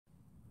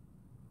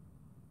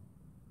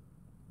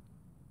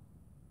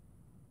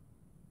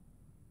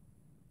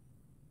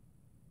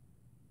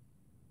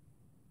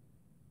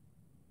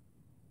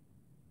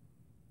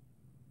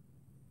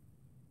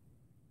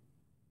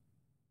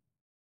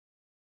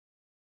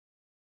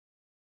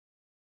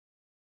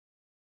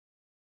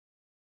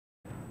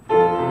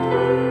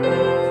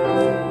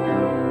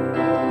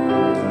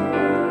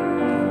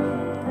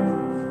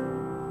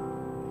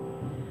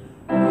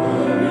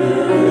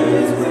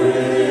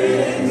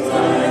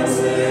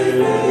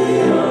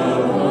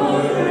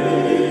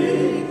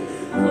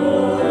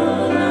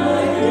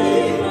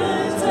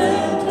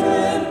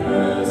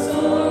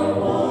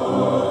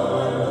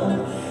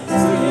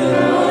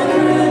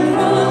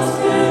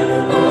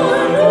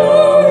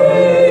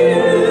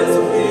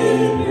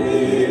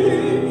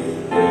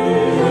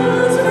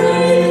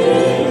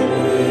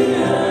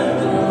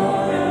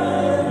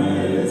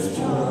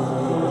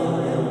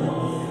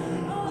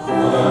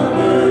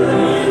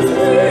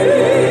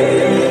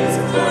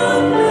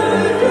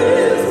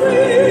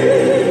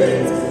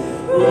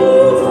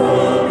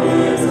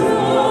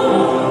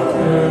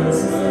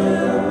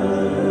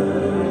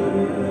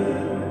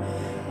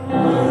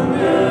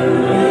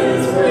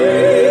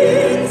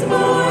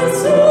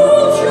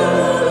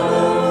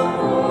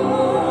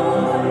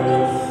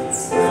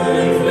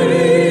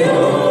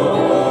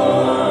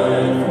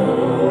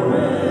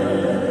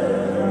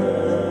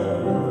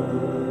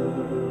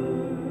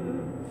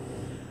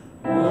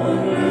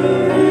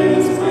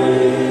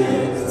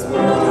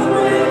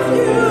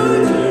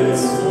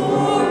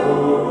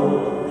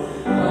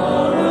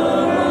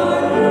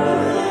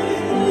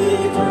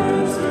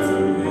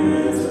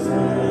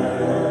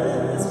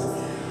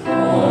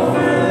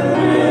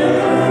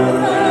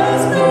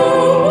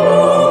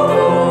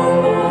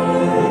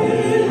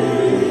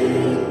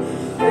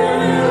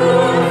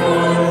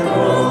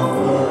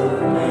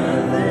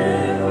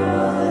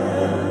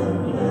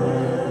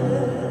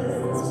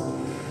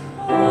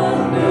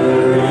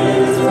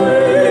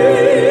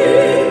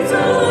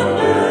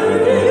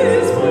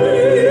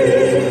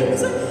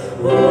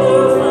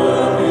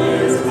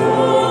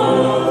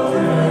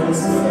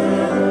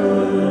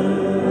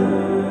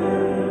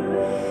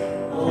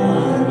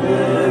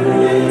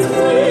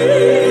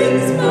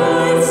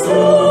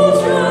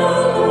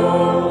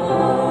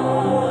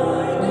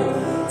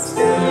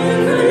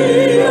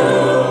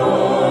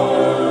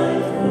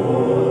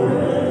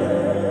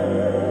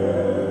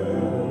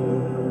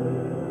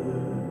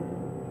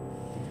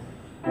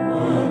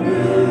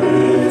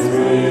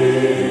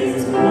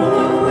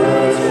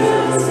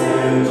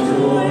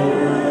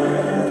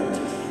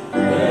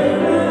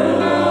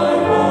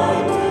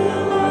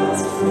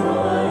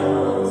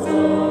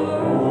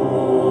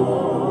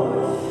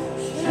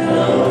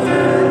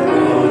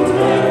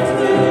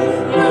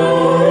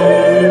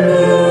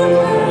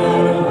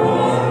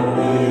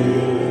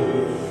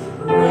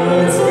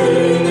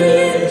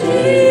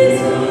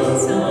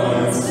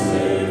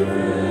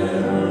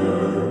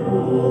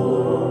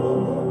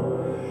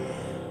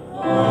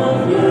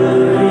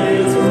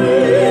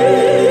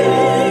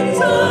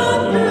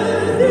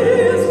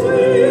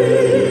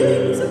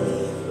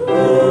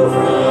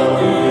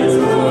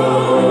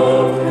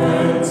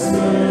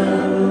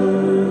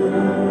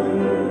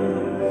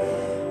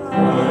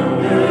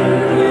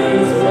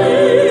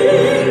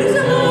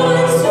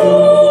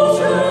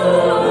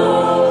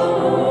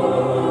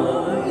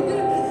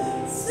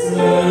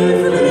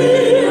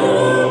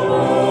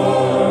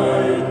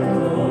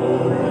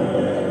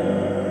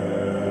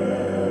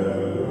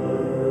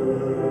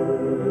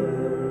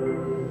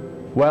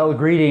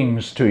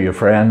Greetings to you,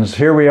 friends.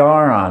 Here we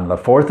are on the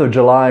 4th of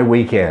July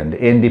weekend,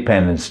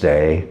 Independence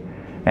Day,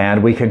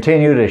 and we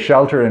continue to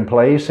shelter in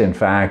place. In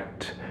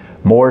fact,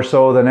 more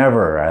so than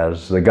ever,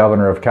 as the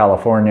governor of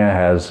California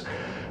has,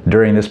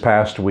 during this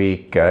past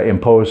week,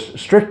 imposed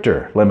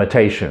stricter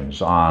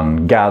limitations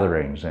on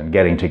gatherings and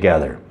getting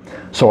together.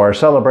 So our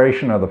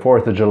celebration of the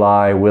 4th of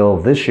July will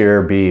this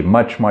year be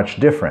much, much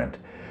different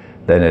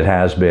than it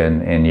has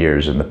been in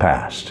years in the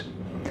past.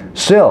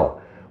 Still,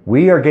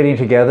 we are getting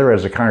together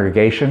as a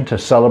congregation to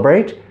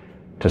celebrate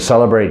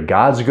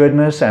God's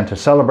goodness and to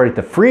celebrate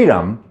the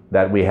freedom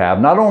that we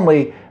have, not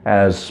only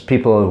as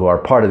people who are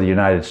part of the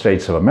United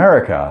States of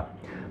America,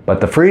 but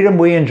the freedom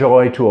we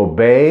enjoy to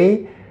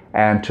obey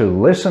and to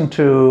listen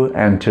to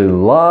and to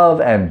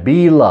love and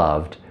be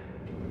loved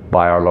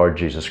by our Lord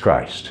Jesus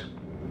Christ.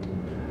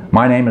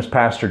 My name is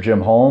Pastor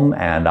Jim Holm,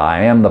 and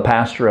I am the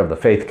pastor of the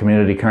Faith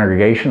Community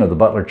Congregation of the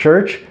Butler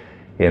Church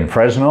in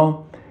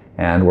Fresno.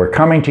 And we're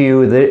coming to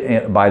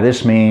you by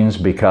this means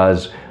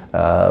because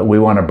we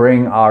want to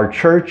bring our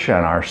church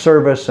and our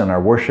service and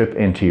our worship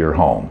into your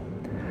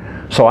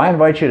home. So I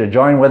invite you to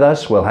join with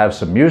us. We'll have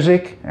some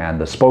music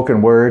and the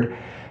spoken word.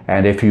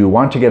 And if you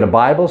want to get a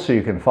Bible so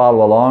you can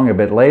follow along a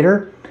bit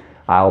later,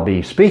 I'll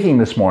be speaking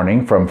this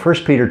morning from 1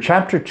 Peter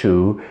chapter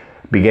 2,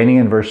 beginning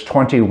in verse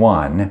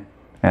 21,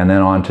 and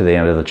then on to the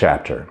end of the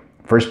chapter.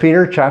 1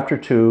 Peter chapter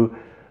 2,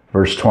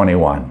 verse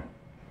 21.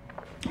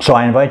 So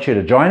I invite you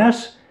to join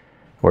us.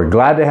 We're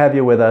glad to have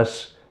you with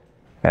us,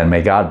 and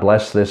may God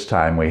bless this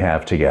time we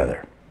have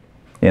together.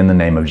 In the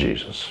name of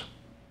Jesus.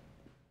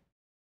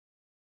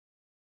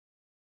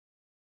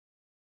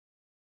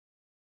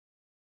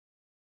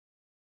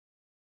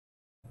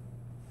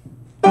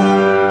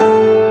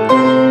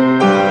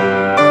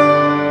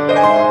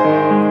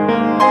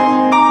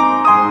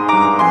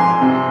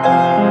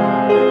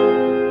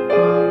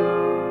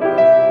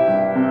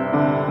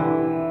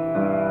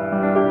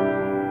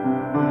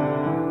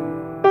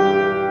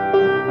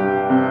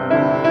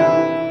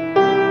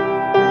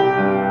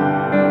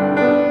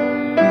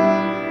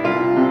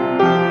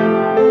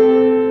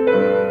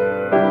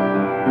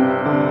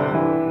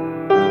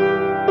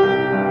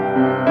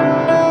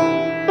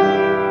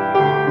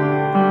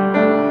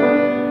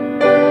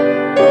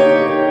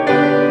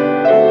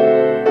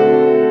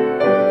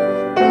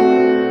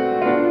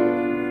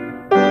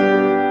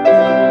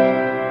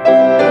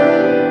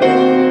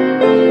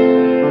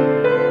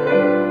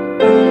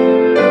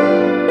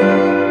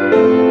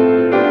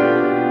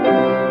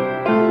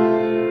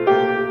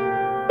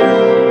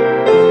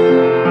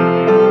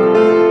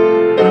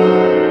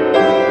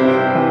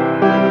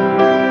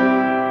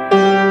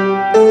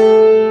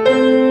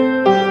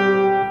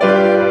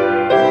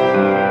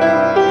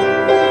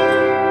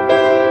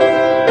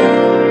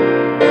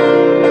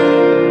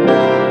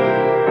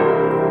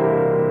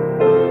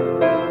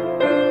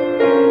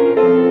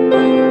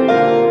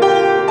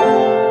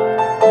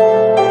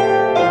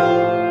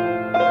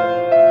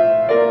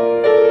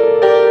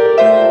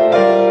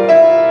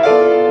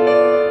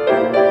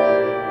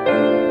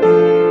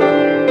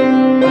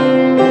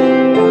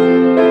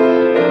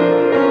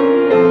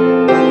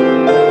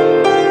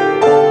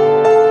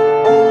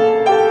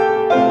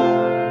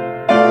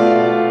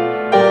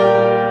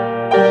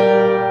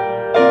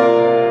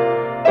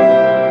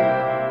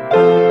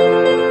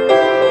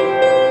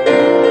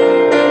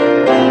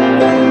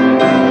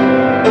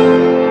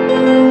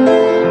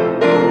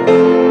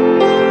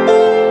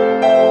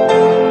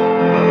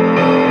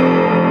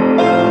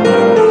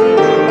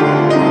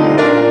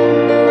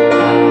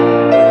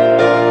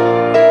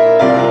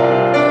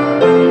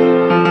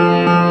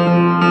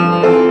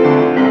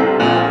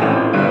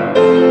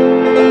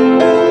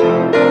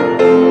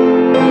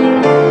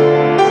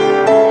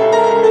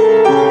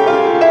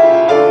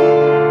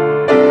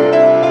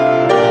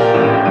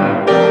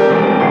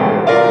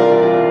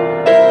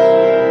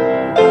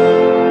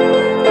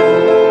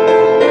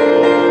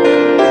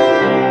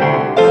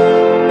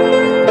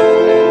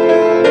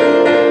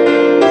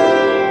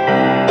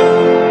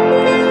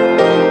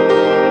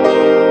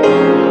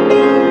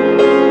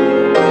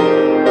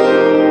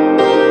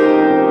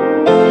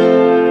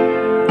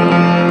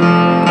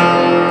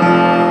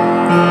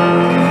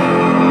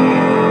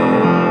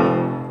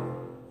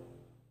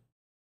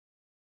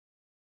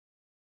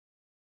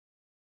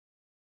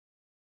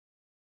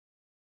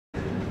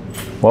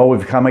 Well,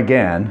 we've come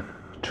again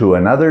to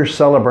another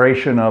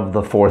celebration of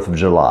the 4th of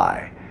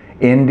July,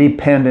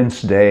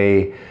 Independence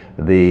Day,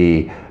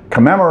 the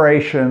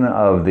commemoration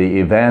of the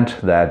event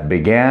that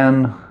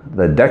began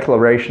the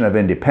Declaration of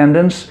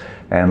Independence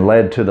and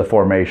led to the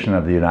formation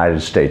of the United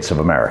States of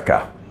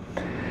America.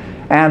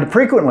 And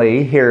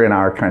frequently here in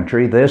our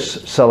country,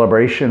 this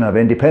celebration of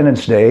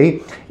Independence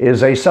Day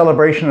is a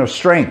celebration of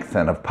strength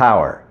and of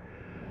power.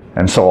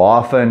 And so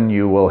often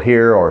you will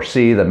hear or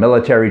see the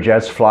military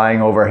jets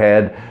flying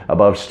overhead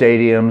above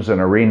stadiums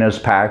and arenas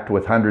packed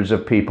with hundreds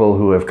of people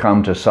who have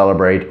come to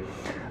celebrate.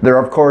 There,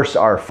 of course,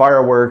 are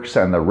fireworks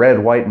and the red,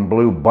 white, and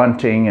blue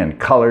bunting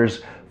and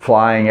colors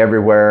flying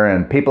everywhere,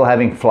 and people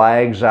having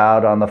flags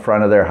out on the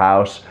front of their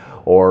house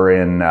or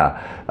in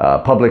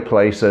public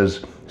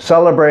places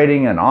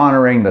celebrating and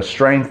honoring the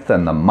strength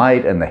and the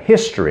might and the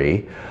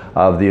history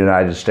of the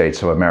United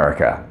States of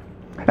America.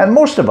 And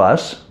most of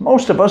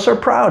us are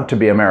proud to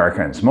be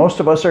Americans. Most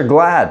of us are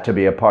glad to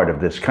be a part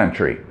of this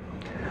country.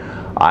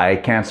 I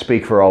can't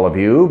speak for all of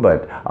you,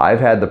 but I've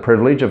had the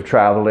privilege of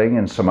traveling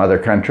in some other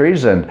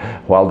countries, and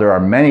while there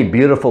are many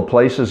beautiful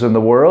places in the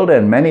world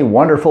and many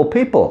wonderful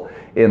people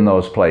in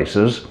those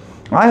places,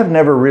 I have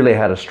never really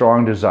had a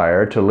strong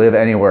desire to live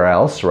anywhere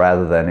else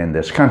rather than in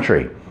this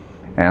country.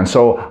 And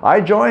so I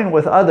join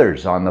with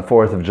others on the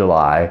 4th of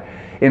July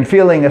in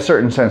feeling a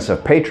certain sense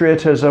of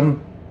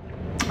patriotism,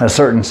 a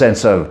certain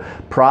sense of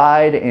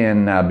pride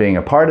in being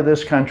a part of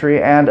this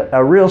country, and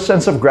a real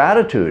sense of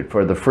gratitude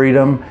for the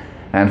freedom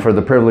and for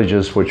the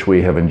privileges which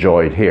we have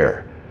enjoyed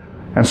here.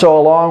 And so,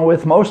 along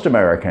with most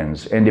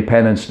Americans,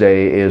 Independence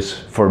Day is,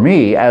 for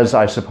me, as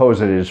I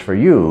suppose it is for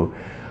you,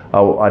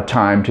 a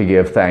time to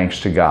give thanks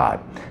to God.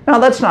 Now,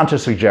 that's not to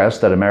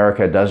suggest that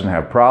America doesn't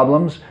have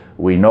problems.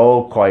 We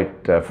know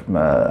quite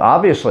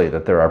obviously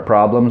that there are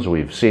problems.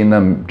 We've seen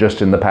them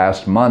just in the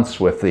past months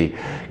with the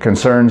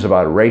concerns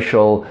about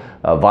racial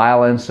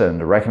violence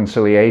and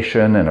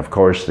reconciliation, and of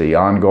course the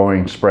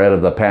ongoing spread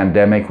of the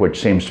pandemic, which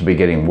seems to be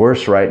getting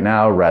worse right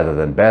now rather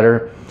than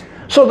better.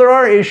 So there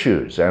are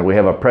issues, and we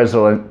have a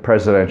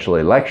presidential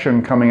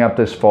election coming up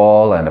this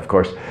fall, and of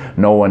course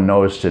no one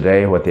knows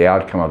today what the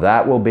outcome of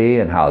that will be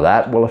and how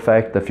that will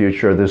affect the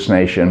future of this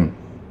nation.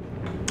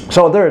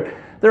 So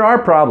there are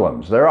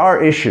problems, there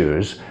are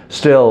issues.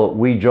 Still,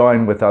 we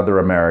join with other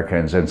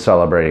Americans in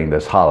celebrating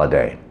this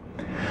holiday.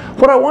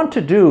 What I want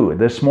to do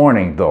this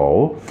morning,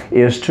 though,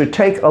 is to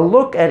take a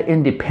look at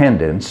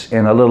independence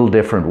in a little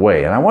different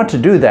way. And I want to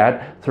do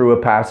that through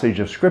a passage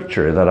of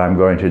Scripture that I'm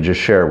going to just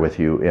share with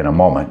you in a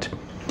moment.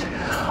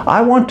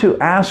 I want to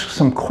ask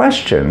some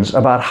questions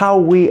about how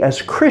we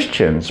as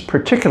Christians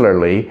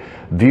particularly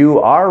view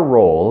our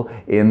role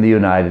in the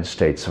United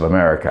States of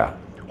America.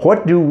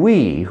 What do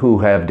we, who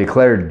have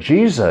declared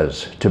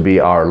Jesus to be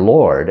our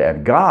Lord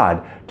and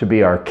God to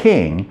be our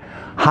King,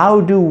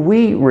 how do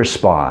we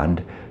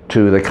respond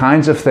to the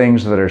kinds of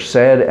things that are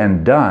said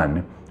and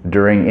done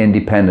during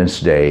Independence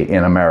Day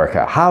in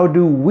America? How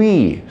do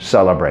we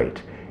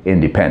celebrate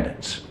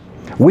independence?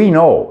 We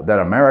know that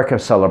America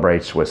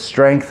celebrates with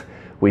strength.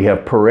 We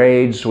have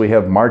parades, we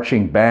have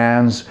marching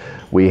bands,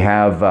 we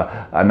have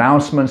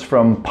announcements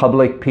from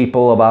public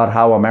people about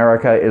how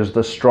America is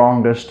the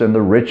strongest and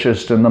the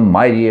richest and the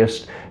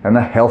mightiest and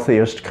the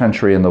healthiest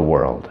country in the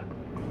world.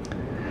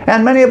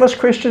 And many of us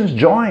Christians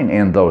join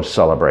in those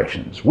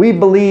celebrations.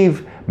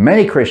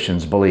 Many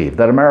Christians believe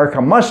that America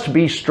must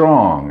be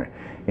strong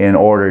in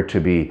order to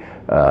be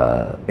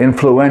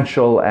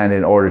influential and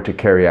in order to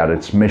carry out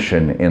its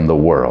mission in the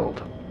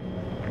world.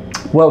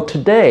 Well,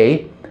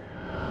 today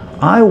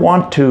I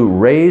want to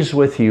raise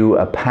with you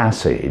a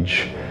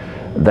passage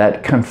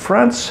that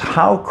confronts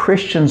how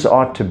Christians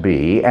ought to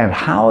be and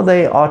how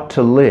they ought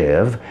to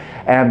live,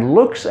 and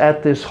looks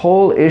at this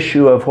whole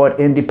issue of what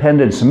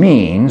independence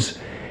means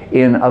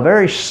in a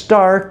very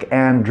stark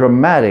and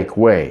dramatic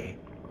way.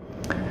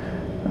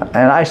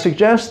 And I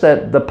suggest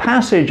that the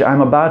passage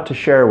I'm about to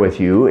share with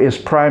you is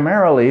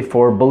primarily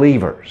for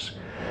believers.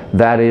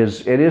 That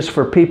is, it is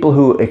for people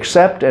who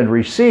accept and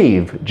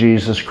receive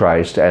Jesus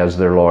Christ as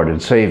their Lord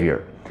and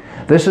Savior.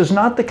 This is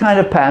not the kind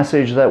of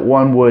passage that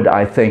one would,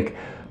 I think,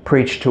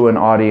 preach to an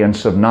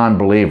audience of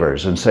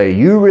non-believers and say,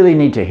 you really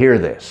need to hear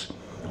this.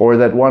 Or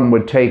that one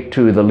would take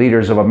to the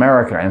leaders of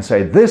America and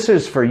say, this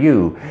is for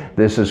you,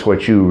 this is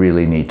what you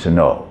really need to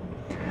know.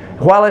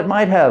 While it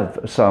might have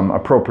some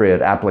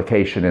appropriate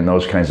application in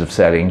those kinds of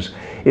settings,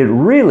 it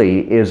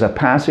really is a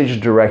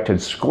passage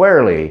directed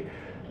squarely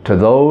to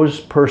those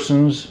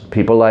persons,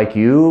 people like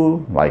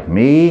you, like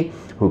me,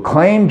 who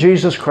claim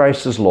Jesus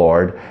Christ as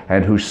Lord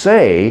and who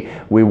say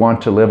we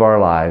want to live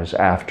our lives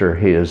after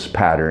His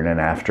pattern and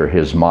after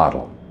His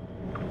model.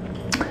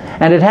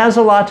 And it has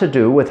a lot to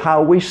do with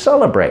how we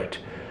celebrate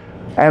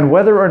and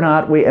whether or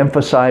not we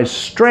emphasize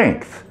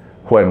strength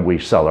when we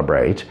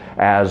celebrate,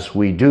 as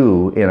we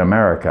do in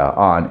America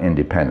on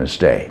Independence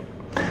Day.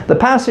 The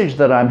passage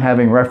that I'm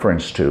having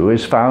reference to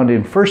is found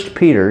in 1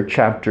 Peter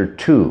chapter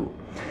 2,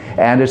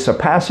 and it's a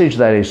passage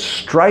that is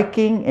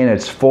striking in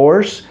its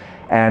force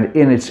and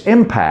in its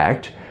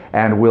impact,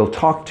 and we'll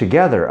talk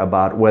together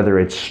about whether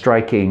it's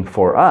striking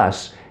for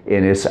us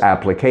in its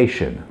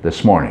application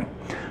this morning.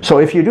 So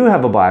if you do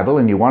have a Bible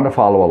and you want to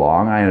follow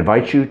along, I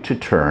invite you to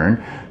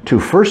turn to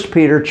 1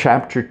 Peter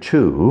chapter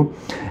 2,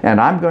 and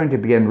I'm going to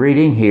begin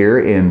reading here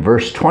in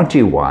verse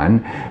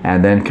 21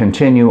 and then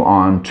continue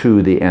on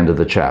to the end of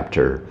the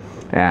chapter.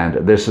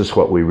 And this is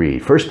what we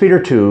read. 1 Peter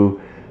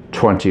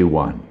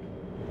 2:21.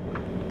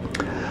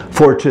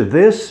 For to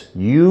this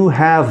you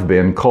have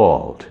been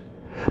called,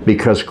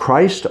 because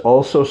Christ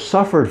also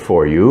suffered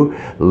for you,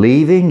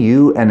 leaving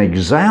you an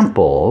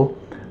example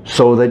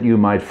so that you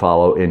might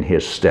follow in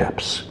His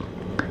steps.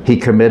 He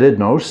committed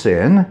no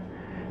sin,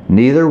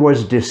 neither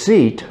was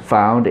deceit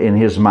found in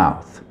His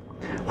mouth.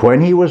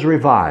 When He was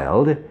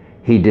reviled,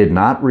 He did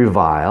not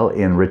revile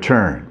in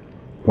return.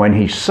 When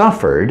He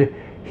suffered,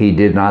 He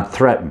did not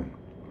threaten,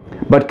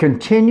 but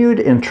continued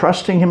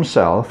entrusting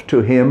himself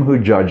to him who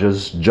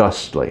judges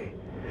justly.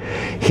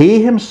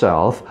 He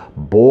himself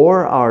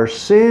bore our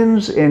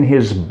sins in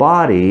his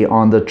body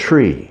on the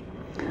tree,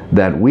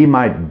 that we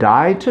might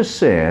die to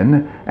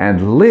sin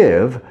and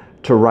live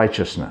to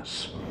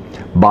righteousness.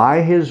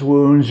 By his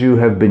wounds you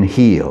have been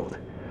healed.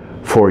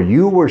 For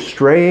you were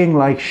straying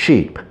like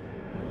sheep,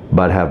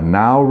 but have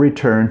now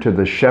returned to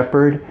the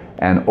shepherd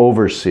and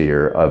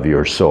overseer of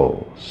your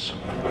souls.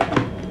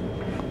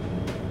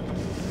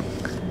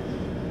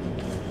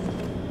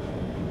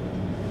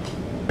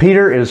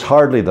 Peter is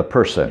hardly the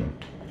person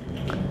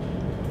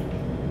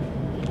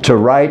to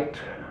write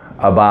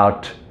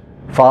about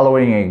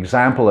following an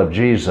example of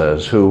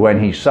Jesus, who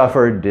when he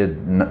suffered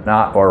did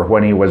not, or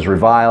when he was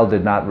reviled,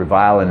 did not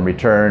revile in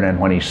return, and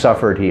when he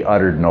suffered, he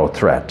uttered no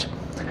threat.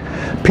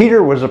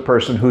 Peter was a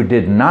person who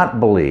did not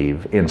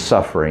believe in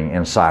suffering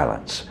in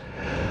silence.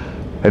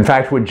 In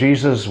fact, when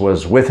Jesus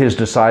was with his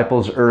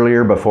disciples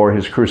earlier before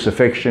his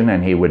crucifixion,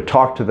 and he would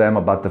talk to them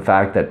about the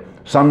fact that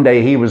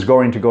someday he was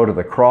going to go to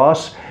the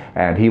cross,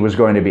 and he was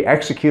going to be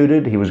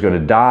executed, he was going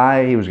to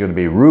die, he was going to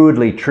be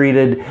rudely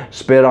treated,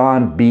 spit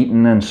on,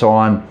 beaten, and so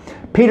on.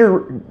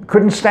 Peter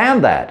couldn't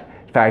stand that.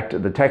 In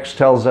fact, the text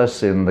tells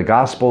us in the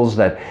Gospels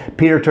that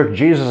Peter took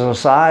Jesus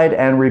aside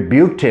and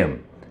rebuked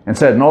him and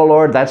said, "No,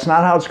 Lord, that's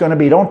not how it's going to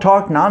be. Don't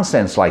talk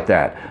nonsense like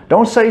that.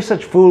 Don't say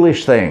such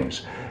foolish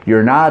things.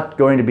 You're not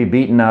going to be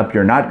beaten up.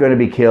 You're not going to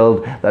be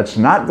killed. That's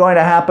not going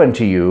to happen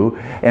to you."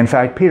 In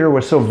fact, Peter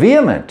was so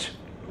vehement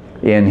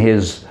in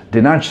his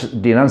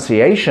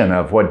denunciation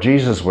of what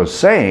Jesus was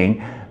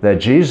saying that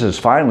Jesus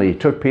finally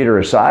took Peter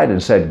aside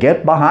and said,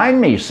 "Get behind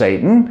me,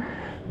 Satan,"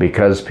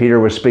 because Peter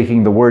was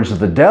speaking the words of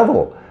the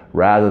devil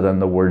rather than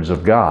the words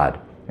of God.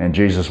 And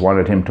Jesus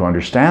wanted him to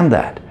understand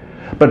that.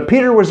 But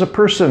Peter was a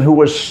person who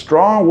was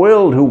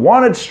strong-willed, who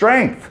wanted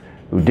strength,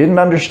 who didn't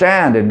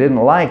understand and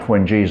didn't like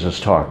when Jesus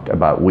talked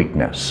about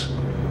weakness.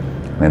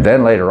 And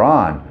then later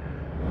on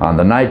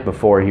the night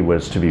before he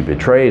was to be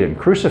betrayed and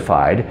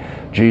crucified,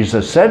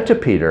 Jesus said to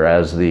Peter,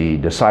 as the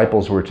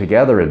disciples were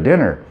together at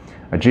dinner,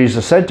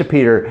 Jesus said to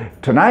Peter,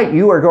 "Tonight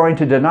you are going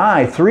to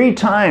deny 3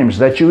 times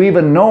that you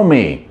even know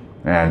me."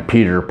 And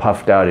Peter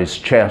puffed out his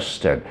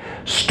chest and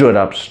stood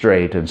up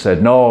straight and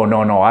said, No,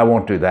 I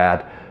won't do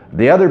that.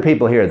 The other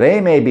people here,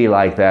 they may be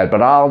like that,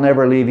 but I'll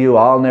never leave you,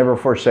 I'll never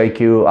forsake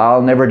you,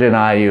 I'll never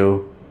deny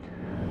you."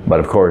 But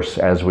of course,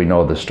 as we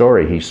know the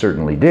story, he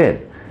certainly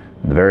did.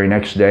 The very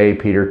next day,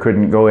 Peter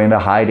couldn't go into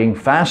hiding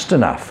fast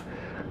enough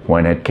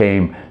when it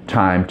came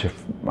time to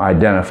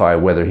identify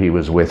whether he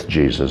was with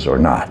Jesus or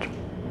not.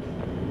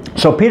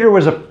 So Peter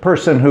was a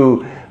person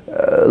who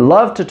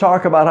loved to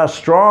talk about how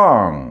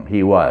strong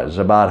he was,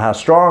 about how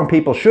strong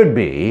people should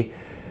be,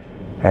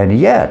 and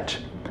yet,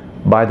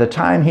 by the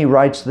time he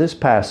writes this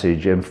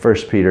passage in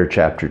 1 Peter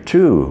chapter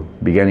 2,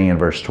 beginning in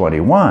verse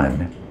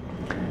 21,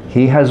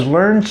 he has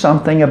learned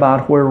something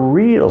about where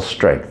real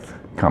strength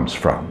comes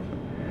from.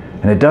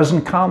 And it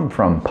doesn't come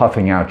from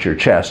puffing out your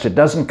chest. It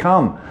doesn't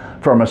come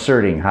from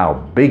asserting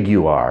how big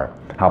you are,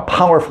 how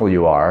powerful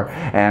you are.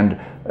 And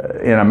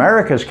in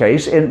America's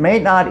case, it may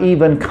not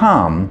even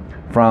come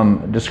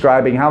from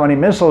describing how many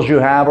missiles you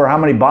have or how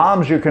many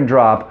bombs you can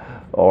drop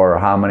or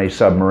how many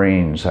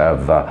submarines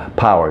have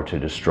power to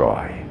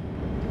destroy.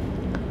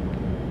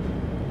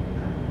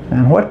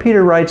 And what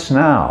Peter writes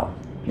now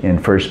in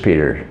 1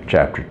 Peter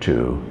chapter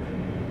 2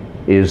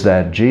 is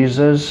that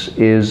Jesus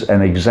is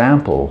an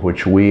example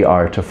which we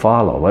are to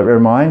follow. Let me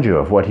remind you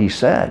of what he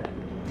said.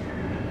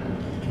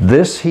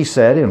 This he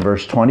said in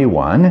verse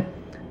 21,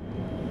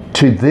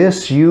 "To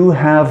this you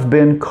have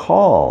been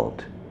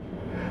called,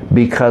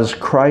 because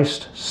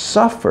Christ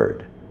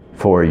suffered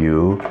for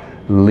you,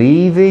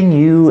 leaving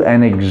you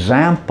an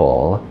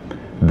example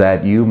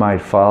that you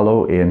might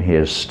follow in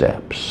his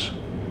steps."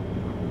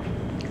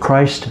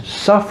 Christ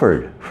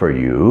suffered for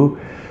you,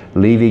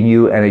 leaving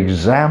you an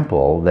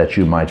example that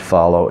you might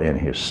follow in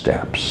his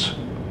steps.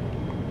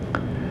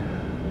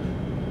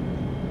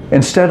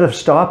 Instead of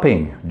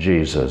stopping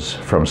Jesus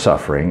from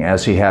suffering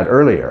as he had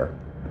earlier,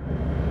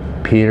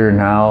 Peter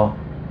now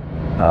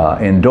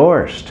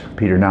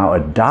Peter now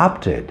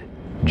adopted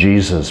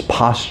Jesus'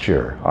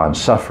 posture on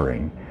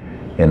suffering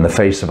in the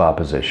face of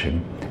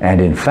opposition. And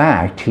in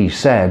fact, he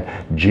said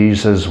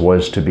Jesus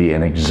was to be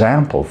an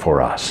example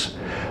for us.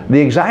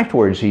 The exact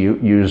words he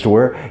used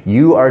were,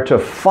 "You are to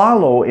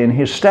follow in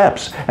his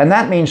steps." And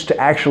that means to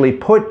actually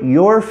put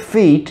your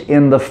feet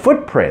in the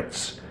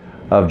footprints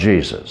of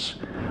Jesus,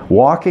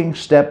 walking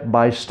step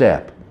by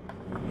step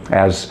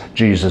as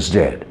Jesus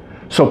did.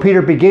 So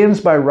Peter begins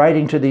by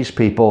writing to these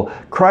people,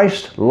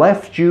 Christ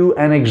left you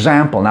an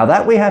example. Now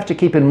that we have to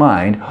keep in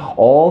mind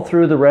all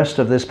through the rest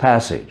of this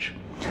passage,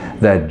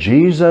 that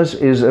Jesus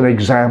is an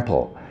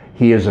example.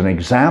 He is an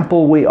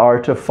example we are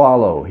to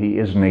follow. He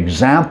is an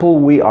example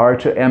we are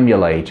to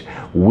emulate.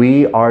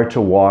 We are to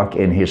walk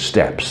in his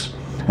steps.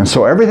 And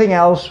so everything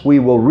else we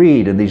will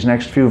read in these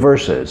next few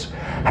verses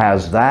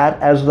has that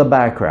as the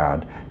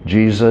background.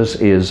 Jesus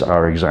is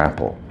our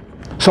example.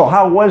 So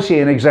how was he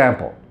an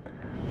example?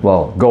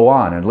 Well, go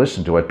on and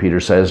listen to what Peter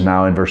says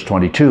now in verse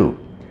 22.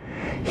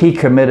 He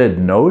committed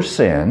no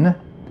sin,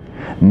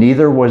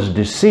 neither was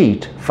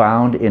deceit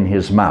found in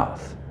his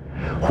mouth.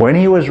 When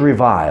he was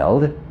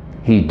reviled,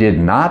 he did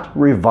not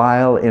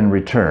revile in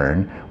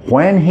return.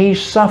 When he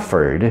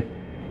suffered,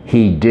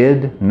 he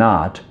did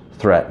not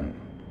threaten.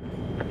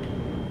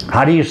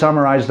 How do you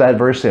summarize that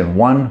verse in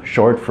one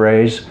short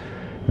phrase?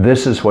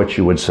 This is what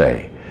you would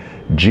say: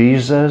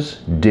 Jesus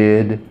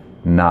did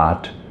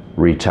not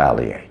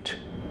retaliate.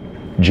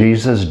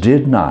 Jesus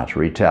did not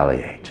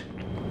retaliate.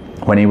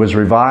 When he was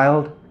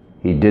reviled,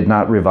 he did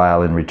not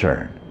revile in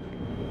return.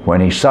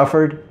 When he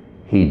suffered,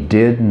 he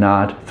did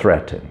not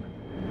threaten.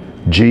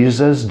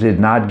 Jesus did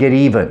not get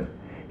even.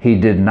 He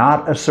did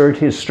not assert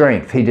his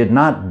strength. He did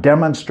not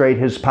demonstrate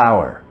his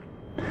power.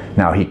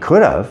 Now, he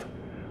could have.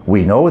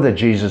 We know that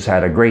Jesus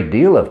had a great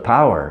deal of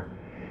power.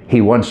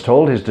 He once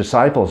told his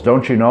disciples,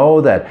 "Don't you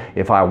know that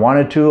if I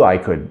wanted to, I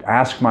could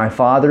ask my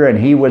Father and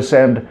he would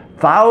send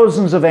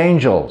thousands of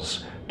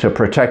angels to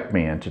protect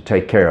me and to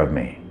take care of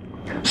me?"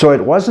 So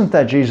it wasn't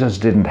that Jesus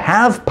didn't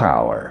have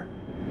power,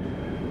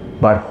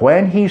 but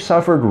when he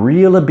suffered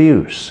real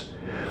abuse,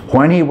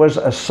 when he was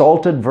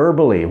assaulted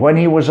verbally, when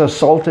he was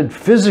assaulted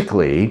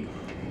physically,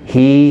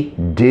 he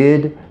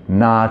did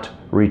not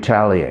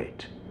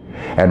retaliate.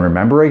 And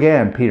remember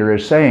again, Peter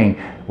is saying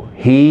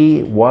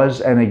he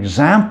was an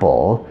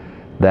example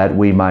that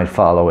we might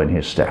follow in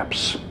his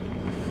steps.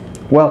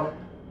 Well,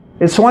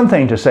 it's one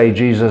thing to say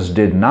Jesus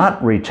did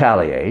not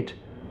retaliate.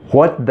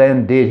 What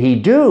then did he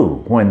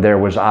do when there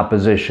was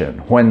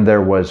opposition, when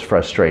there was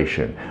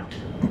frustration?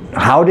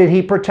 How did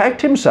he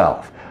protect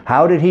himself?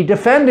 How did he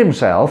defend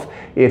himself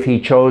if he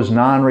chose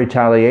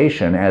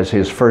non-retaliation as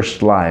his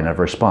first line of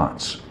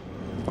response?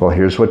 Well,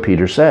 here's what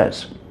Peter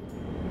says.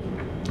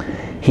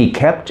 He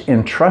kept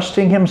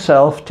entrusting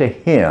himself to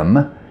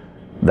him,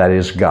 that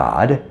is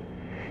God.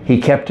 He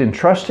kept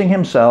entrusting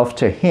himself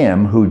to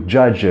him who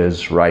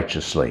judges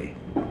righteously.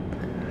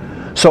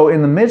 So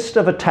in the midst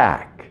of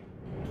attack,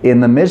 in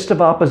the midst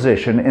of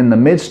opposition, in the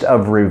midst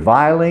of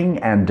reviling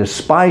and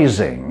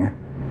despising,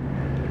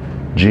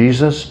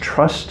 Jesus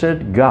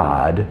trusted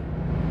God,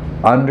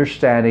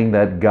 understanding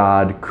that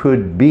God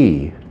could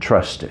be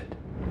trusted.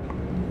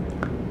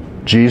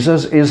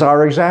 Jesus is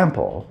our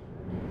example,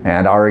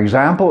 and our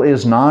example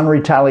is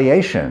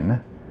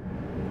non-retaliation.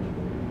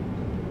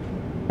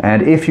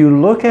 And if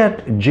you look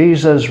at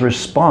Jesus'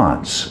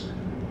 response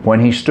when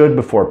he stood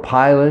before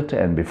Pilate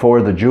and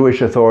before the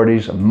Jewish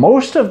authorities,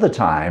 most of the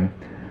time,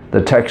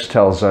 the text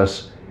tells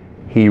us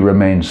he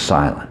remained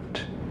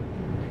silent.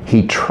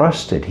 He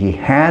trusted, he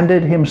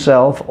handed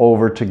himself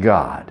over to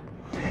God.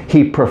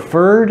 He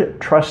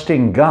preferred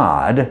trusting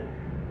God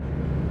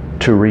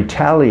to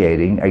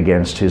retaliating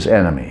against his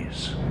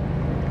enemies.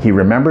 He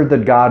remembered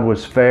that God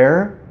was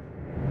fair,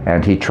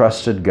 and he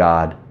trusted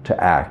God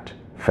to act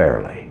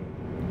fairly.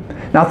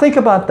 Now think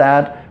about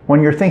that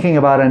when you're thinking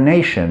about a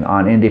nation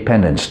on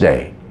Independence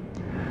Day.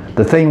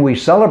 The thing we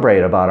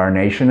celebrate about our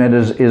nation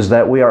is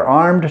that we are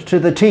armed to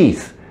the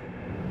teeth,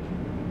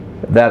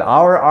 that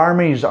our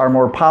armies are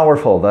more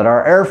powerful, that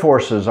our air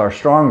forces are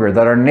stronger,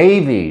 that our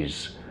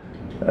navies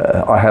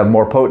have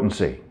more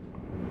potency.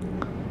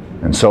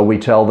 And so we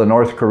tell the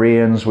North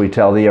Koreans, we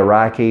tell the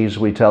Iraqis,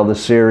 we tell the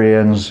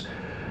Syrians,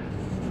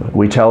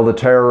 we tell the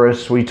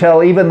terrorists, we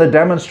tell even the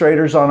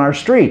demonstrators on our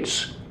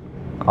streets,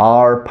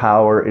 our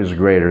power is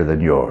greater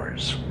than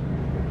yours.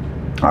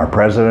 Our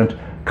president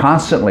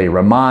constantly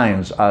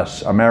reminds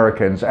us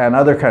Americans and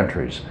other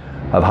countries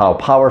of how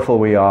powerful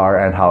we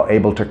are and how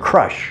able to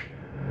crush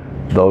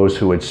those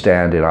who would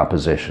stand in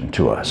opposition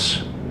to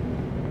us.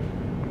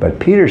 But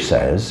Peter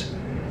says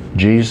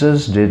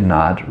Jesus did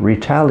not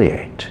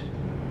retaliate.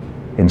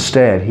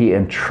 Instead, he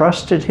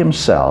entrusted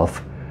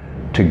himself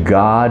to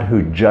God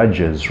who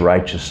judges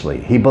righteously.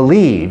 He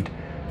believed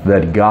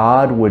that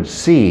God would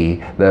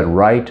see that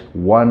right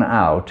won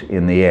out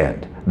in the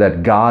end,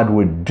 that God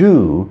would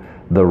do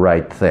the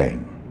right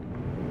thing.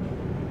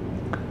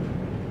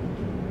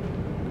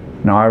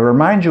 Now, I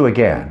remind you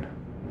again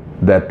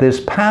that this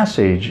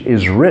passage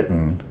is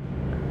written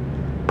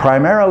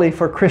primarily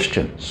for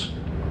Christians.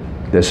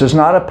 This is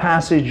not a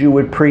passage you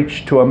would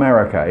preach to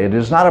America. It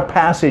is not a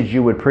passage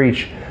you would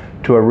preach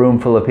to a room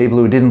full of people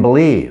who didn't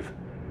believe.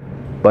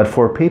 But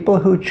for people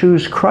who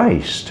choose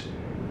Christ,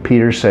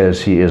 Peter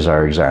says he is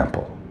our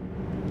example.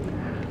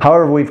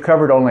 However, we've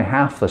covered only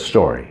half the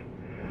story.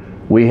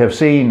 We have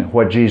seen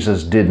what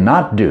Jesus did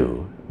not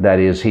do. That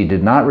is, he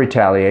did not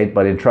retaliate,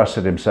 but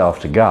entrusted himself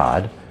to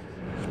God.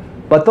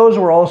 But those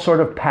were all sort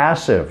of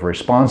passive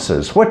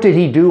responses. What did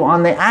he do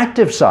on the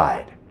active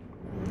side?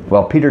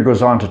 Well, Peter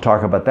goes on to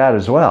talk about that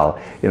as well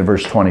in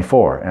verse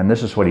 24, and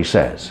this is what he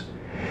says.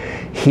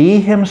 He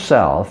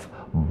himself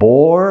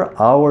bore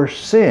our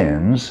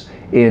sins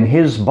in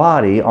his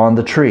body on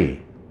the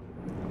tree,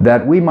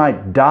 that we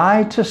might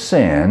die to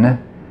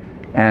sin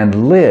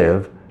and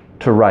live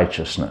to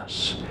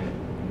righteousness.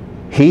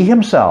 He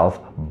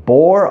himself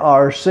bore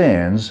our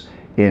sins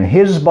in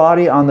his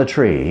body on the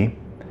tree,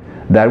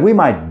 that we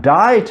might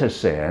die to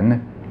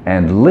sin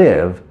and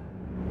live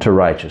to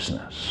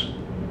righteousness.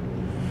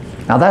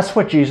 Now that's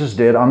what Jesus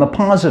did on the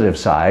positive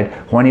side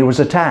when he was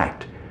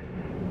attacked.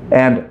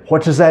 And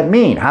what does that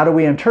mean? How do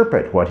we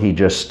interpret what he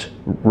just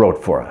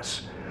wrote for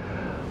us?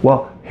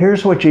 Well,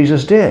 here's what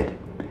Jesus did.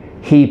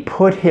 He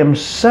put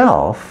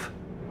himself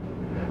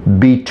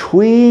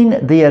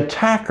between the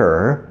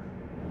attacker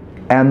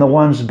and the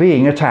ones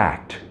being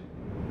attacked.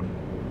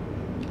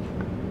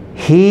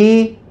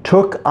 He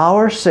took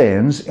our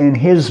sins in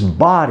his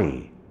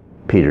body,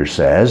 Peter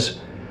says,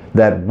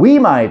 that we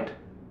might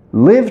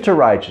live to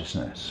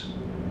righteousness.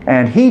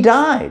 And he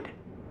died.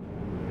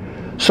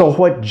 So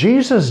what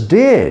Jesus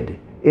did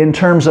in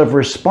terms of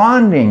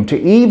responding to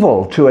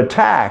evil, to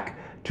attack,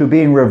 to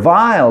being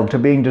reviled, to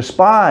being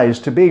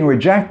despised, to being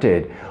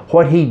rejected,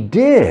 what he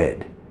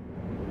did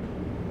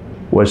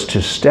was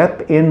to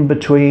step in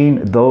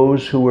between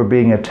those who were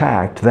being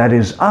attacked, that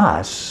is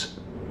us,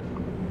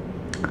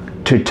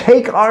 to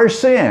take our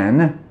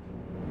sin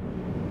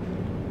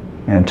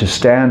and to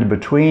stand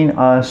between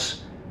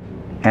us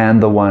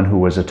and the one who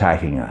was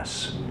attacking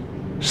us.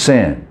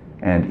 Sin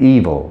and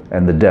evil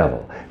and the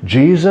devil.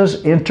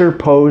 Jesus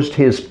interposed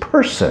his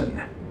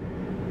person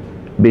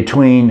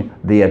between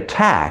the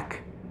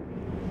attack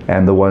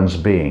and the ones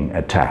being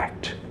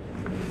attacked.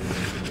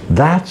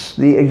 That's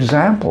the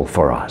example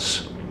for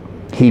us.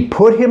 He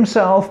put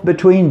himself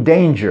between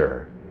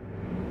danger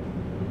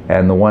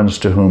and the ones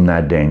to whom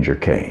that danger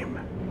came.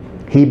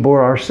 He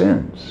bore our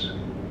sins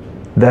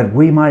that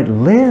we might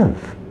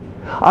live.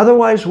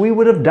 Otherwise, we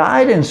would have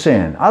died in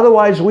sin.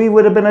 Otherwise, we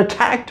would have been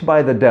attacked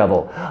by the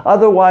devil.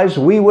 Otherwise,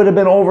 we would have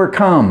been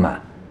overcome.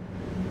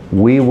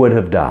 We would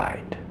have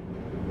died.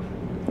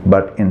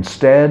 But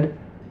instead,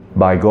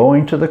 by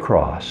going to the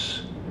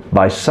cross,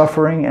 by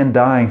suffering and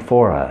dying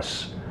for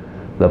us,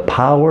 the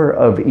power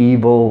of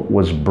evil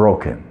was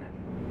broken,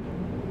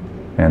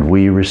 and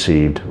we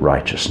received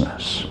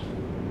righteousness.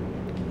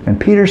 And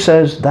Peter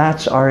says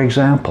that's our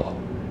example.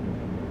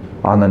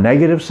 On the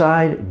negative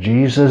side,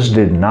 Jesus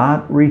did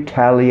not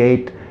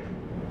retaliate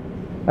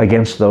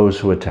against those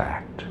who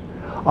attacked.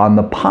 On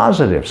the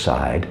positive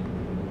side,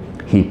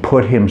 he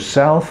put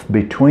himself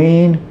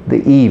between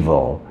the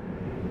evil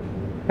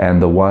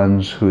and the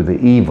ones who the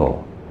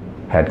evil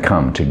had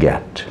come to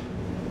get.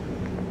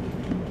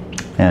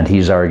 And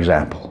he's our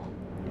example.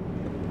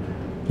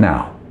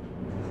 Now,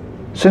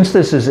 since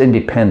this is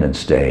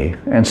Independence Day,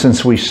 and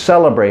since we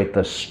celebrate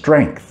the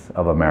strength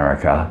of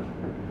America,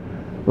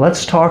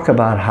 let's talk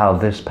about how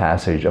this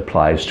passage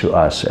applies to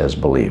us as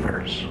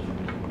believers.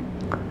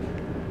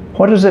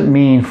 What does it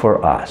mean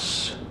for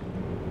us?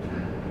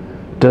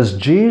 Does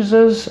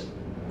Jesus'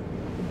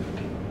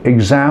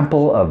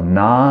 example of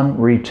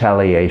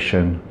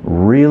non-retaliation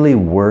really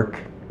work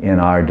in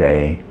our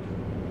day?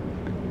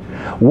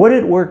 Would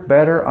it work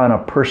better on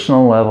a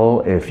personal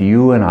level if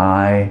you and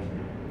I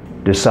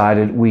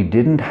decided we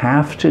didn't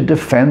have to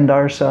defend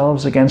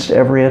ourselves against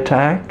every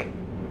attack?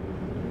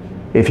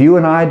 If you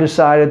and I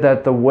decided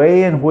that the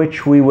way in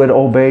which we would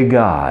obey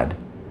God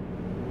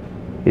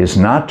is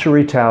not to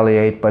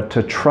retaliate, but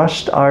to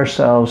trust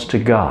ourselves to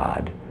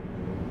God,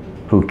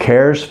 who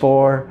cares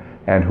for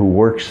and who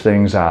works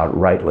things out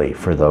rightly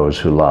for those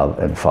who love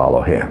and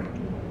follow Him.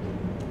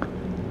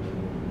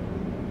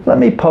 Let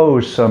me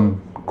pose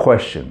some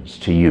questions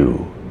to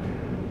you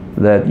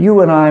that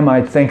you and I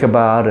might think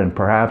about and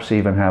perhaps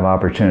even have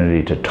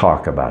opportunity to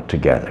talk about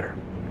together.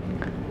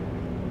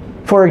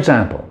 For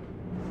example,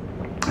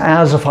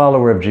 as a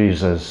follower of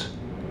Jesus,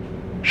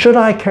 should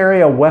I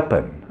carry a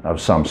weapon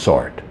of some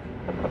sort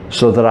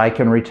so that I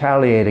can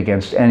retaliate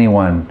against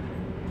anyone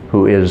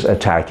who is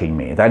attacking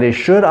me? That is,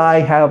 should I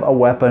have a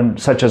weapon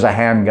such as a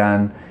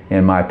handgun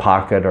in my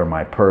pocket or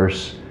my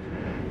purse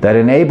that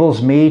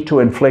enables me to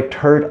inflict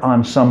hurt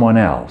on someone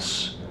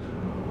else?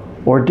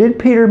 Or did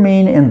Peter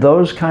mean in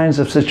those kinds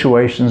of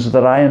situations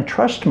that I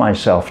entrust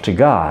myself to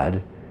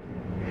God,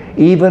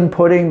 even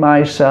putting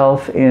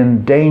myself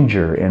in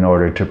danger in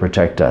order to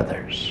protect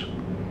others?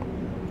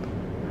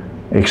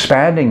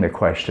 Expanding the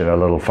question a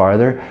little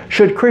farther,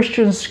 should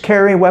Christians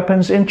carry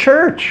weapons in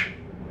church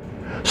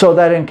so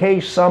that in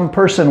case some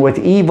person with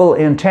evil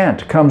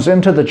intent comes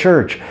into the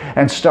church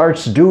and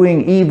starts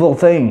doing evil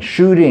things,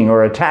 shooting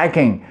or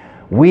attacking,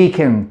 we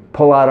can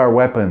pull out our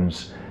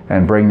weapons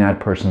and bring that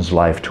person's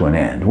life to an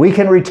end? We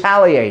can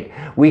retaliate,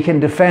 we can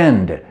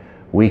defend,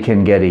 we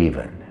can get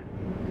even.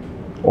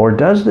 Or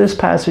does this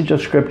passage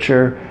of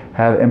Scripture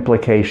have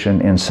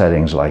implication in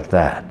settings like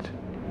that?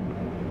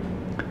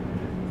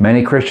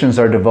 Many Christians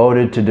are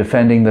devoted to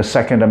defending the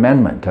Second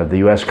Amendment of the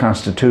U.S.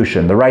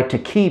 Constitution, the right to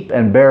keep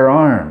and bear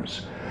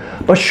arms.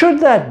 But should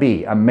that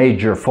be a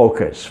major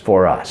focus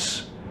for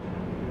us?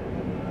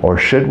 Or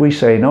should we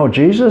say, no,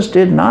 Jesus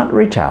did not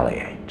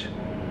retaliate.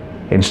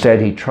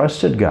 Instead, He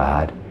trusted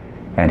God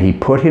and He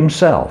put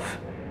Himself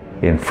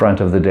in front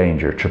of the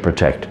danger to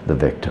protect the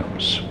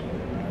victims.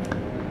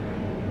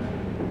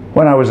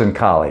 When I was in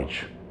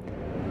college,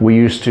 we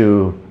used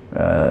to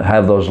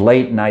have those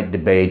late night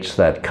debates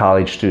that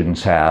college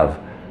students have,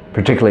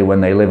 particularly when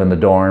they live in the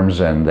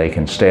dorms and they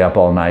can stay up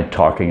all night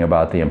talking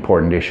about the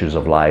important issues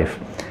of life.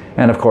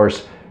 And of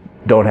course,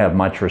 don't have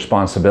much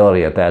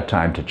responsibility at that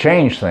time to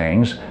change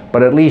things,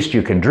 but at least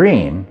you can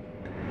dream.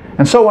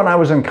 And so when I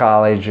was in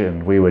college,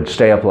 and we would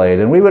stay up late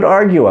and we would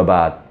argue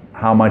about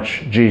how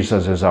much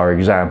Jesus is our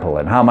example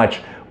and how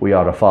much we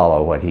ought to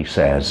follow what he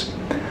says,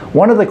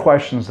 one of the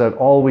questions that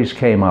always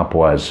came up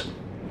was,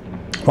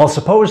 well,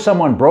 suppose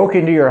someone broke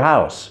into your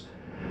house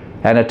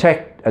and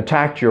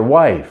attacked your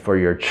wife or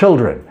your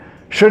children.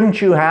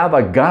 Shouldn't you have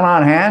a gun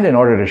on hand in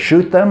order to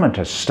shoot them and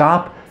to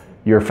stop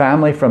your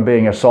family from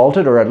being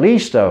assaulted, or at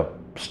least a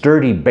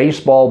sturdy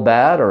baseball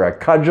bat or a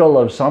cudgel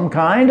of some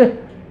kind?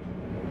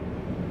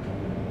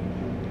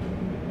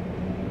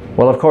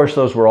 Well, of course,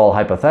 those were all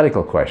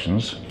hypothetical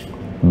questions,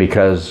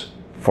 because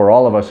for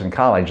all of us in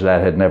college,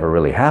 that had never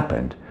really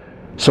happened.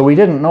 So we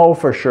didn't know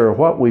for sure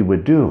what we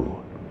would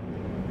do.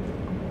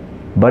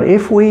 But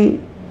if we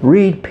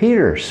read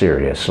Peter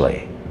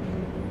seriously,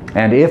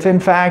 and if in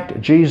fact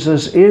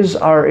Jesus is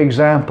our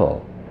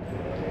example,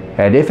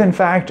 and if in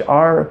fact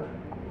our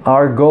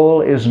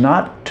goal is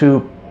not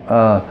to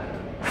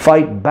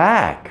fight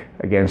back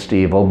against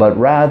evil, but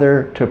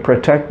rather to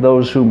protect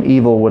those whom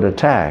evil would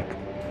attack,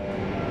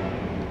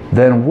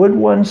 then would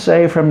one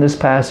say from this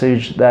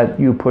passage that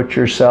you put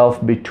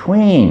yourself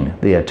between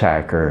the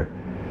attacker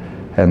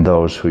and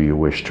those who you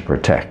wish to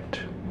protect?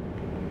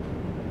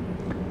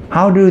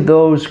 How do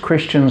those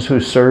Christians who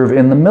serve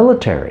in the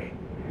military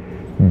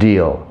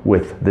deal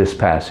with this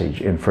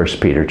passage in 1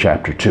 Peter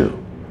chapter 2?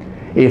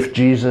 If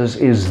Jesus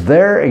is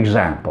their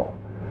example,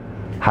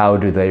 how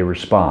do they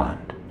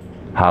respond?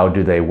 How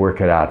do they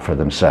work it out for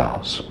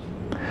themselves?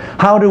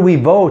 How do we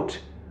vote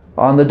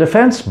on the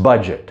defense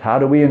budget? How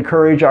do we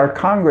encourage our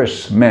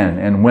congressmen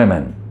and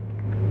women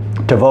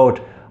to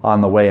vote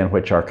on the way in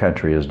which our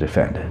country is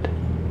defended?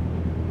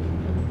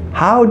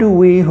 How do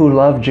we who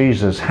love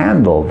Jesus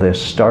handle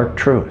this stark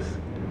truth?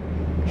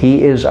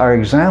 He is our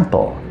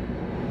example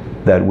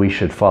that we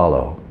should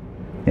follow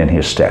in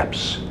his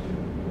steps.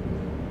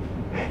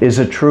 Is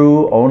it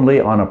true only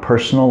on a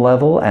personal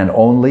level and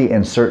only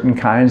in certain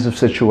kinds of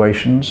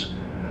situations?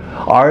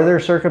 Are there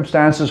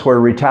circumstances where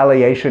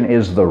retaliation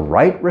is the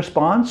right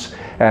response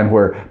and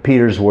where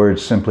Peter's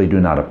words simply do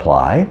not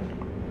apply?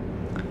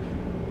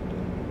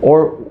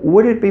 Or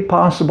would it be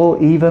possible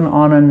even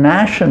on a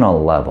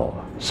national level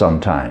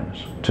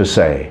sometimes to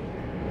say,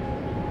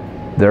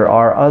 there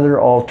are other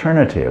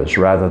alternatives,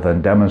 rather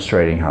than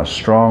demonstrating how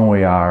strong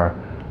we are,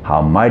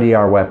 how mighty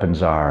our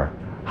weapons are,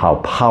 how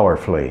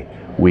powerfully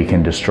we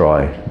can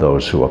destroy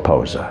those who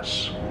oppose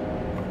us?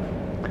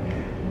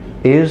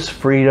 Is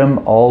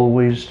freedom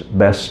always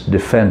best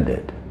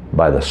defended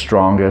by the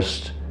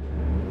strongest,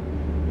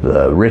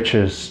 the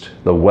richest,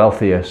 the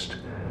wealthiest,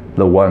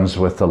 the ones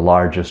with the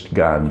largest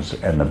guns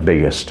and the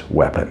biggest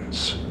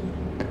weapons?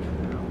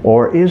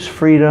 Or is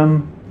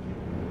freedom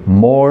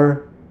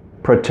more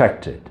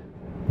protected,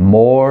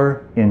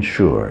 more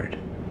insured,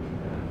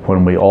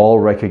 when we all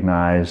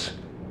recognize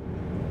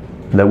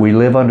that we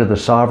live under the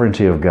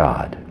sovereignty of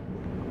God,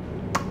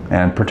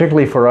 and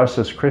particularly for us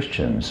as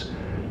Christians,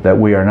 that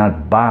we are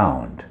not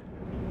bound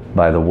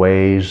by the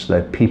ways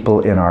that people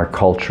in our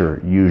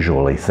culture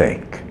usually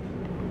think?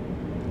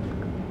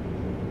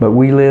 But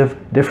we live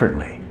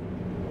differently.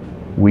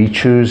 We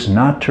choose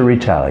not to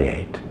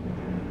retaliate,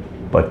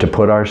 but to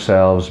put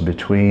ourselves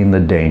between the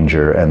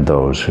danger and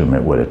those whom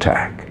it would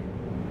attack.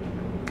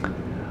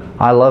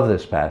 I love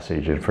this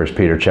passage in 1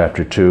 Peter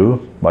chapter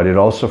 2, but it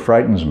also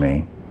frightens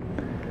me.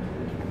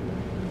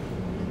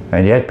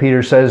 And yet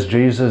Peter says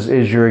Jesus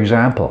is your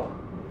example,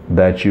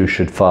 that you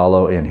should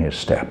follow in his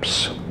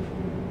steps.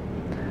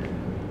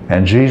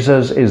 And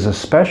Jesus is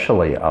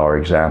especially our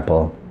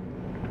example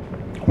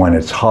when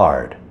it's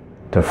hard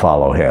to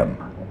follow him.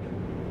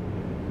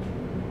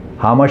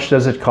 How much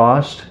does it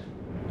cost?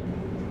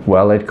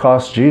 Well, it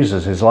cost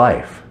Jesus his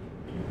life.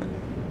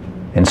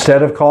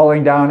 Instead of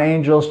calling down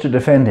angels to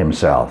defend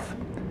himself,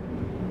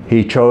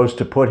 he chose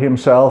to put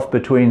himself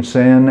between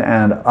sin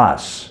and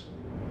us,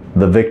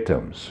 the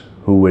victims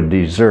who would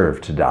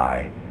deserve to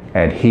die,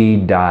 and he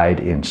died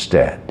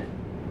instead.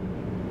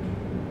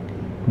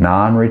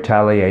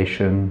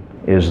 Non-retaliation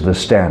is the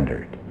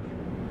standard.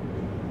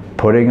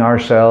 Putting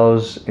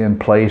ourselves in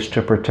place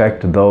to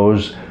protect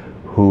those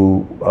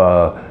who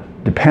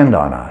depend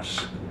on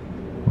us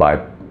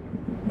by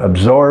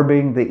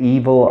absorbing the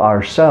evil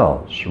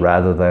ourselves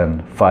rather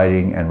than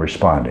fighting and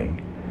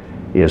responding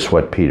is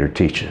what Peter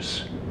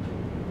teaches.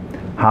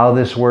 How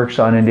this works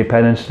on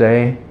Independence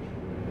Day?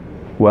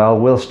 Well,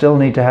 we'll still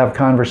need to have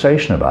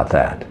conversation about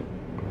that.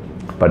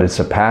 But it's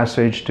a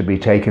passage to be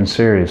taken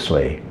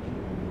seriously,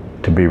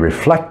 to be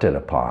reflected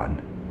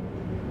upon,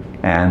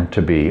 and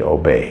to be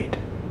obeyed.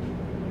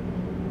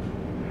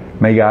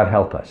 May God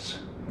help us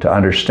to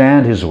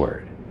understand his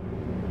word,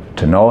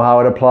 to know how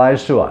it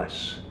applies to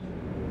us,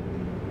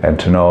 and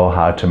to know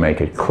how to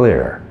make it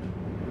clear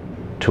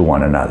to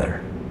one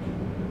another.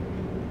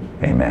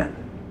 Amen.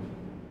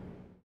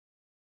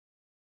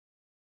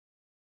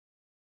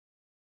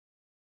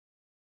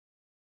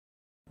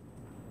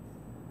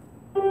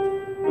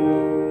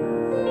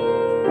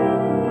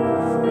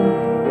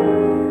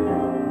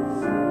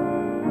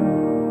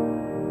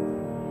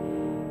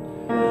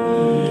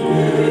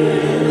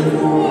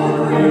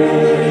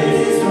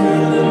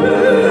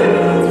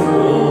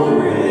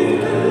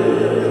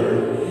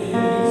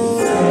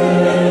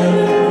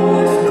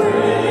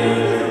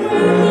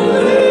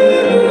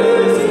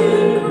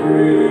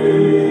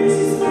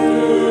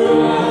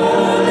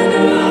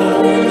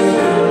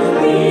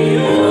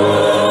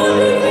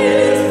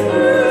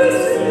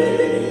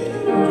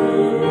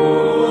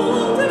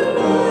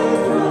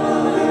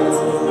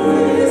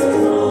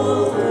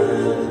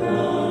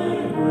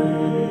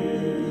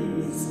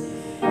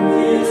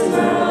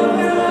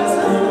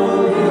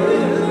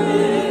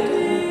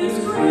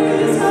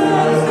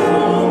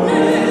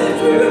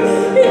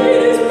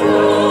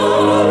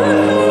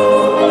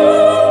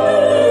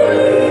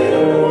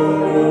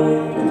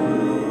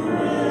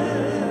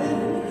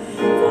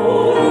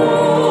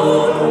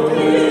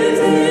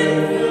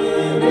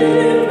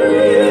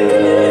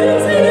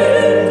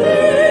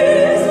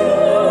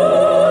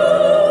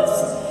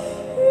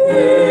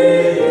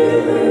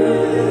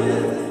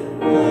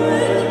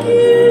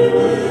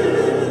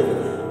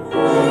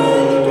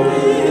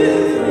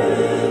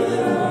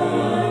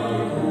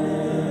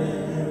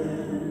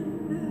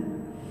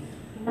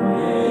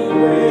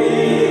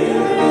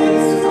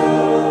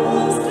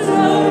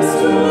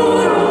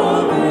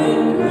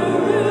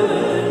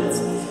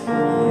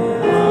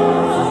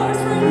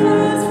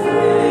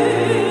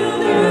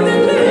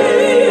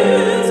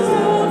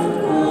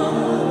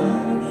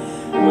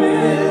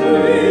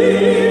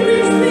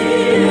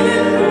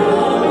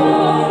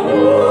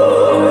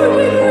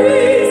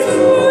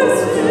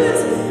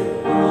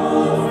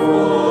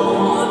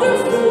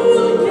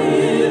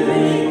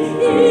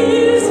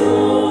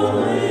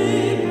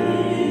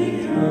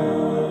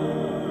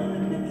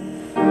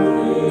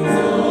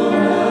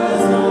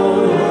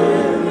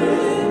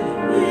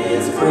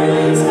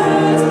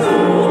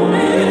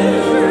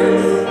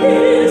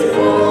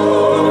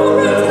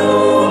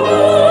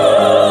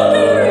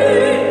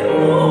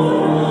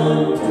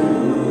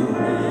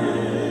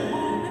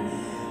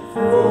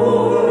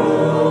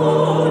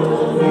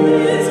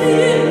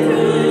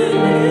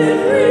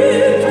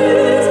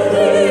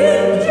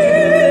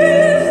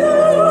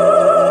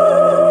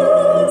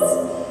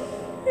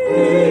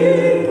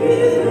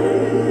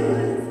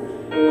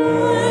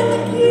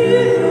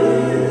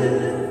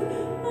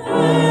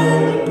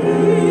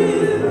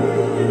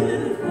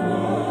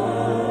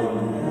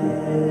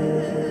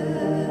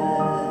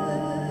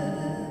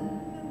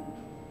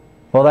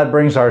 Well, that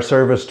brings our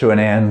service to an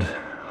end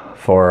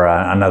for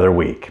another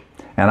week.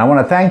 And I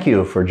want to thank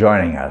you for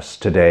joining us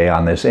today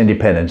on this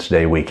Independence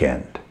Day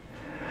weekend.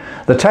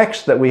 The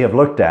text that we have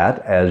looked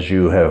at, as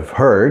you have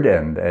heard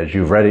and as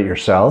you've read it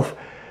yourself,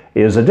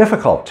 is a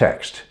difficult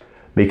text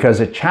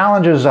because it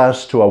challenges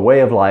us to a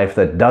way of life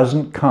that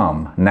doesn't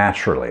come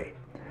naturally.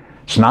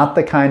 It's not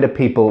the kind of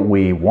people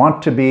we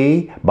want to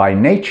be by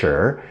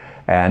nature,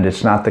 and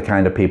it's not the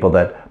kind of people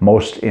that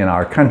most in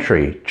our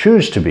country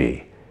choose to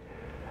be.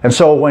 And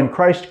so when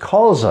Christ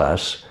calls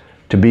us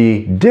to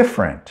be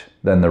different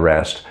than the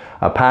rest,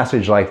 a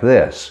passage like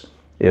this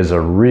is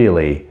a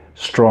really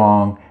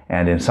strong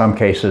and in some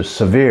cases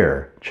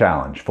severe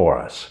challenge for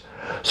us.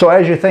 So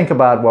as you think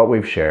about what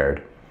we've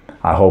shared,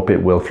 I hope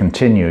it will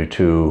continue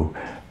to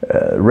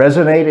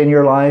resonate in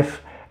your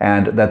life,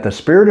 and that the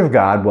Spirit of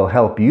God will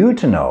help you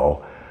to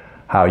know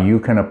how you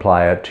can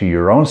apply it to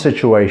your own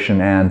situation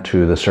and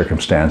to the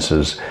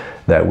circumstances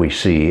that we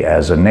see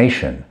as a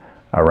nation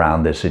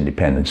around this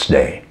Independence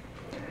Day.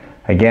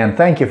 Again,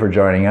 thank you for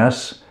joining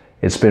us.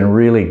 It's been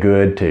really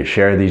good to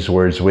share these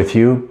words with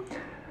you,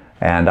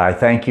 and I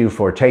thank you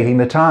for taking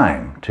the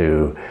time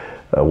to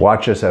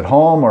watch us at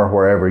home or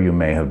wherever you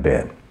may have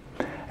been.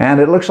 And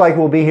it looks like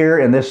we'll be here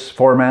in this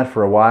format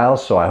for a while,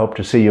 so I hope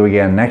to see you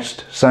again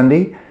next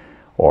Sunday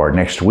or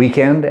next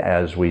weekend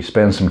as we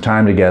spend some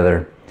time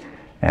together.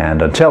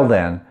 And until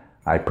then,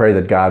 I pray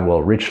that God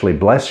will richly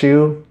bless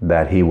you,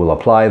 that He will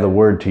apply the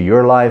Word to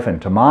your life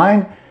and to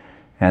mine,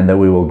 and that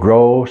we will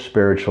grow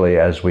spiritually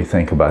as we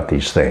think about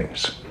these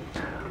things.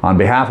 On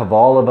behalf of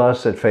all of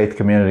us at Faith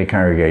Community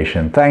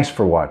Congregation, thanks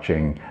for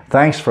watching,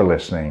 thanks for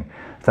listening,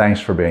 thanks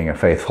for being a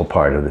faithful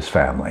part of this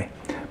family.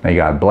 May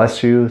God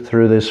bless you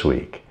through this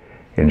week.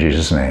 In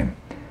Jesus' name,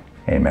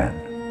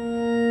 amen.